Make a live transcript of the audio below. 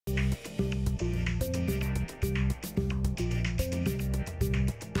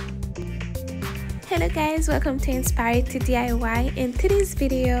Hello guys, welcome to Inspired to DIY. In today's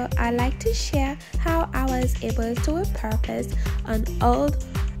video, I'd like to share how I was able to repurpose an old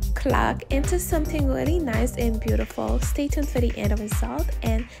clock into something really nice and beautiful. Stay tuned for the end result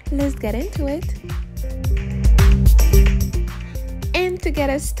and let's get into it. And to get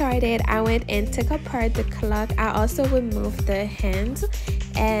us started, I went and took apart the clock. I also removed the hands,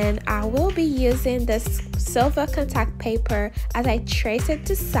 and I will be using this silver contact paper as I trace it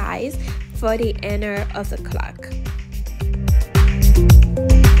to size for the inner of the clock.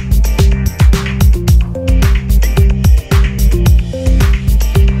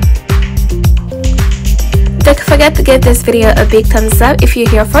 Don't forget to give this video a big thumbs up. If you're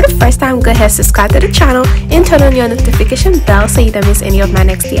here for the first time, go ahead, subscribe to the channel and turn on your notification bell so you don't miss any of my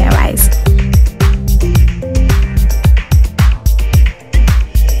next DIYs.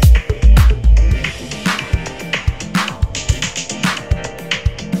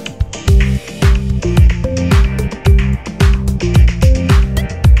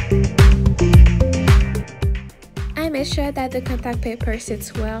 Make sure that the contact paper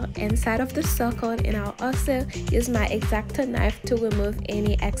sits well inside of the circle, and I'll also use my X-Acto knife to remove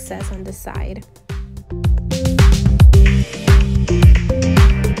any excess on the side.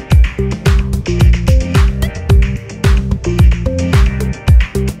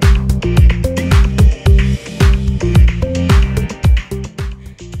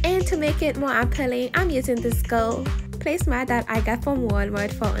 And to make it more appealing, I'm using this gold Placemat that I got from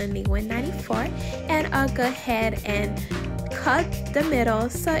Walmart for only $1.94, and I'll go ahead and cut the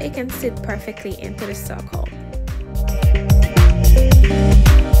middle so it can sit perfectly into the circle.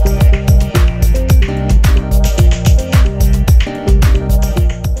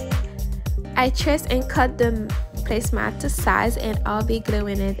 I traced and cut the placemat to size, and I'll be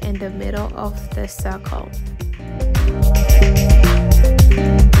gluing it in the middle of the circle.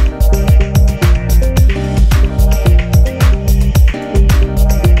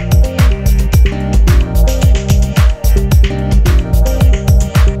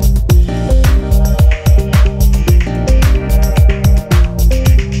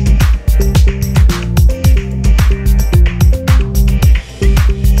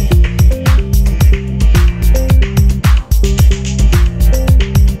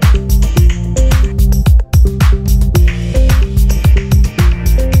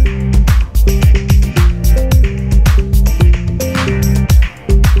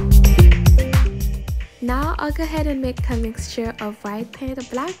 Now I'll go ahead and make a mixture of white paint,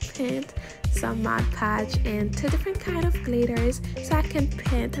 black paint, some Mod Podge, and 2 different kinds of glitters so I can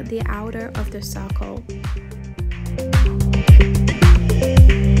paint the outer of the circle.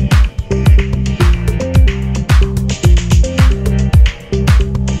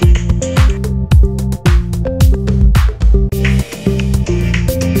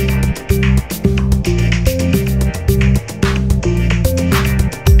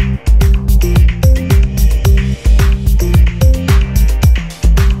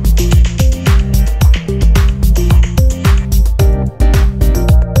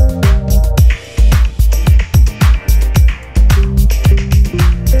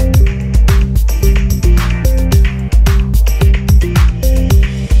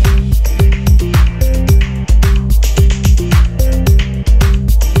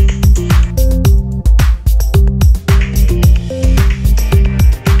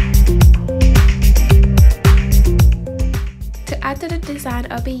 To the design,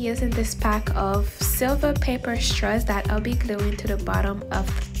 I'll be using this pack of silver paper straws that I'll be gluing to the bottom of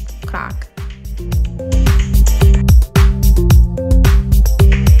the clock.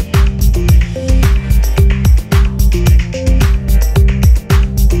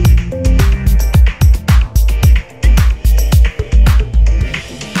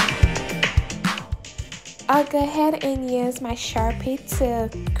 I'll go ahead and use my Sharpie to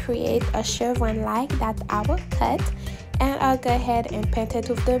create a chevron like that I will cut, and I'll go ahead and paint it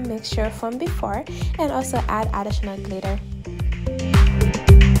with the mixture from before and also add additional glitter.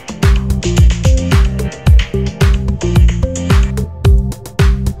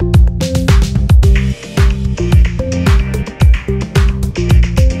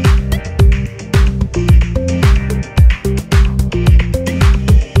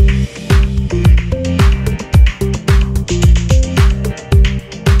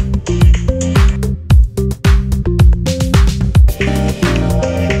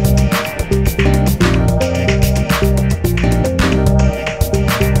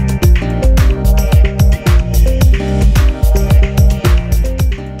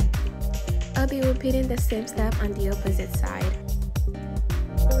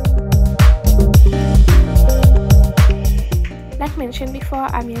 Like mentioned before,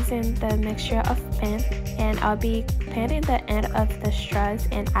 I'm using the mixture of paint, and I'll be painting the end of the straws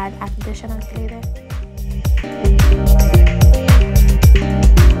and add additional glitter.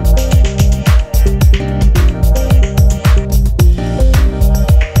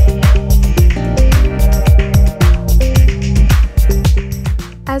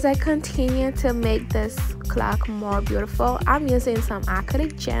 As I continue to make this clock more beautiful, I'm using some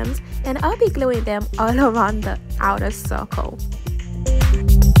acrylic gems, and I'll be gluing them all around the outer circle.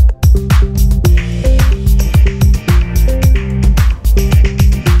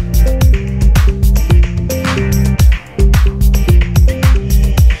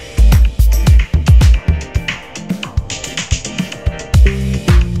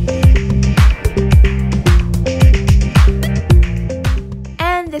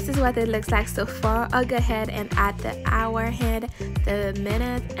 This is what it looks like so far. I'll go ahead and add the hour hand, the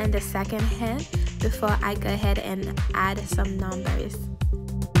minute, and the second hand before I go ahead and add some numbers.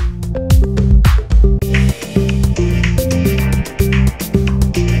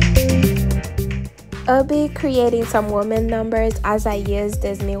 I'll be creating some woman numbers as I use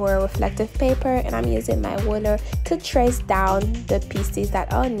this mirror reflective paper, and I'm using my ruler to trace down the pieces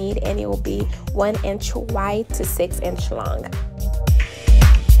that I'll need, and it will be 1 inch wide to 6 inch long.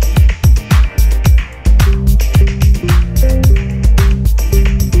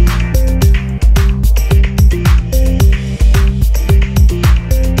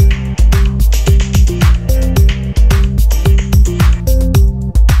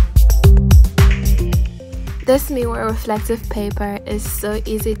 This mirror reflective paper is so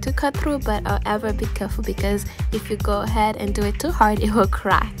easy to cut through, but however, be careful because if you go ahead and do it too hard, it will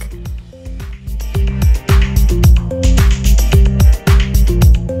crack.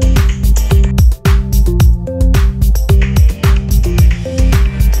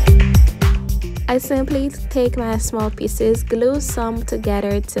 I simply take my small pieces, glue some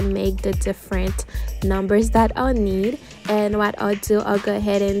together to make the different numbers that I'll need, and what I'll do, I'll go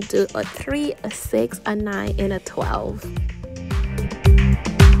ahead and do a 3, a 6, a 9, and a 12.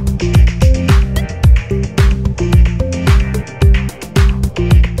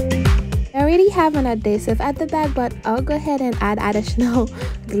 I already have an adhesive at the back, but I'll go ahead and add additional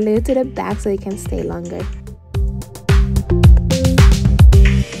glue to the back so it can stay longer.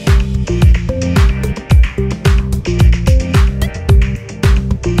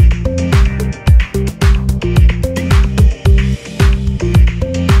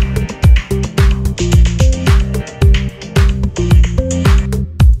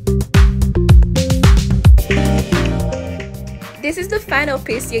 This is the final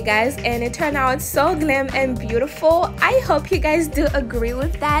piece, you guys, and it turned out so glam and beautiful. I hope you guys do agree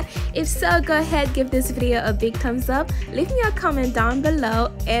with that. If so, go ahead, give this video a big thumbs up, leave me a comment down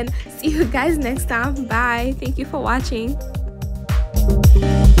below, and see you guys next time. Bye. Thank you for watching.